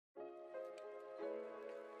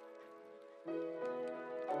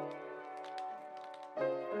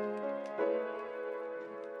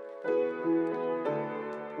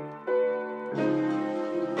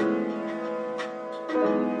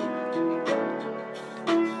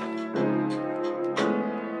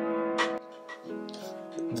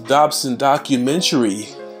Dobson documentary.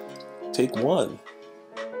 Take one.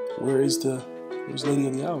 Where's Lady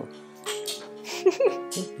of the Hour?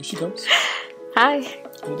 Oh, here she comes. Hi.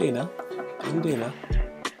 How you doing now? How you doing now?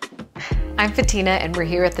 I'm Fatina and we're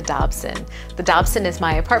here at the Dobson. The Dobson is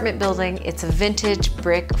my apartment building. It's a vintage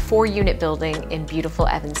brick 4-unit building in beautiful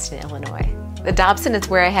Evanston, Illinois. The Dobson is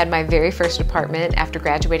where I had my very first apartment after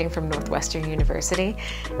graduating from Northwestern University.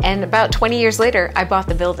 And about 20 years later, I bought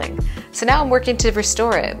the building. So now I'm working to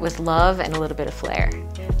restore it with love and a little bit of flair.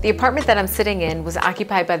 The apartment that I'm sitting in was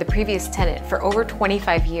occupied by the previous tenant for over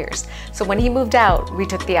 25 years. So when he moved out, we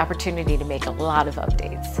took the opportunity to make a lot of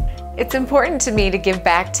updates. It's important to me to give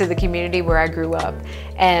back to the community where I grew up,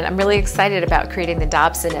 and I'm really excited about creating the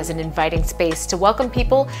Dobson as an inviting space to welcome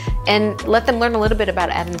people and let them learn a little bit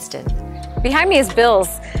about Evanston. Behind me is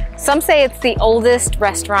Bill's. Some say it's the oldest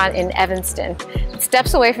restaurant in Evanston. It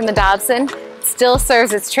steps away from the Dobson, still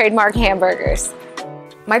serves its trademark hamburgers.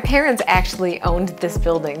 My parents actually owned this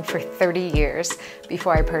building for 30 years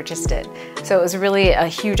before I purchased it. So it was really a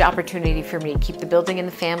huge opportunity for me to keep the building in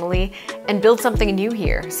the family and build something new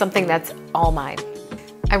here, something that's all mine.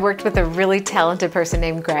 I worked with a really talented person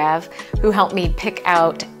named Grav who helped me pick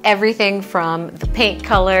out everything from the paint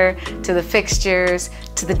color to the fixtures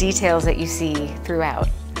to the details that you see throughout.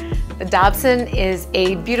 The Dobson is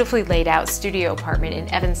a beautifully laid out studio apartment in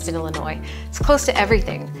Evanston, Illinois. It's close to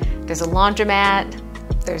everything. There's a laundromat,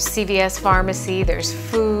 there's CVS pharmacy, there's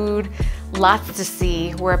food, lots to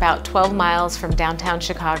see. We're about 12 miles from downtown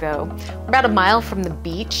Chicago. We're about a mile from the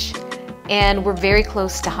beach, and we're very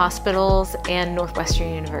close to hospitals and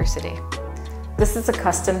Northwestern University. This is a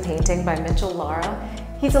custom painting by Mitchell Lara.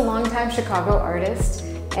 He's a longtime Chicago artist,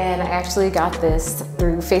 and I actually got this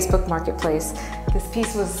through Facebook Marketplace. This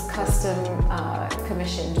piece was custom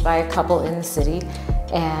commissioned by a couple in the city,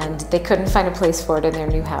 and they couldn't find a place for it in their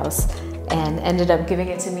new house, and ended up giving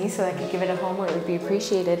it to me so I could give it a home where it would be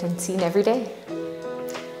appreciated and seen every day.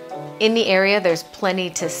 In the area, there's plenty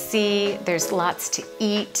to see, there's lots to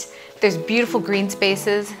eat, there's beautiful green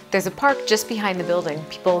spaces, there's a park just behind the building.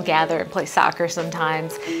 People gather and play soccer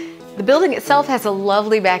sometimes. The building itself has a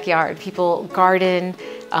lovely backyard. People garden,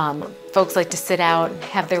 folks like to sit out,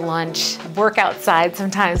 have their lunch, work outside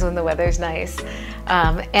sometimes when the weather's nice.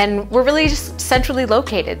 And we're really just centrally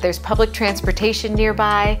located. There's public transportation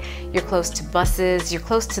nearby, you're close to buses, you're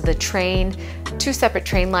close to the train. 2 separate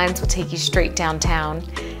train lines will take you straight downtown.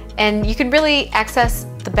 And you can really access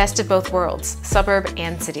the best of both worlds, suburb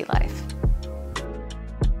and city life.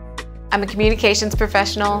 I'm a communications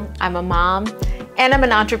professional, I'm a mom, and I'm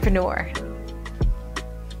an entrepreneur.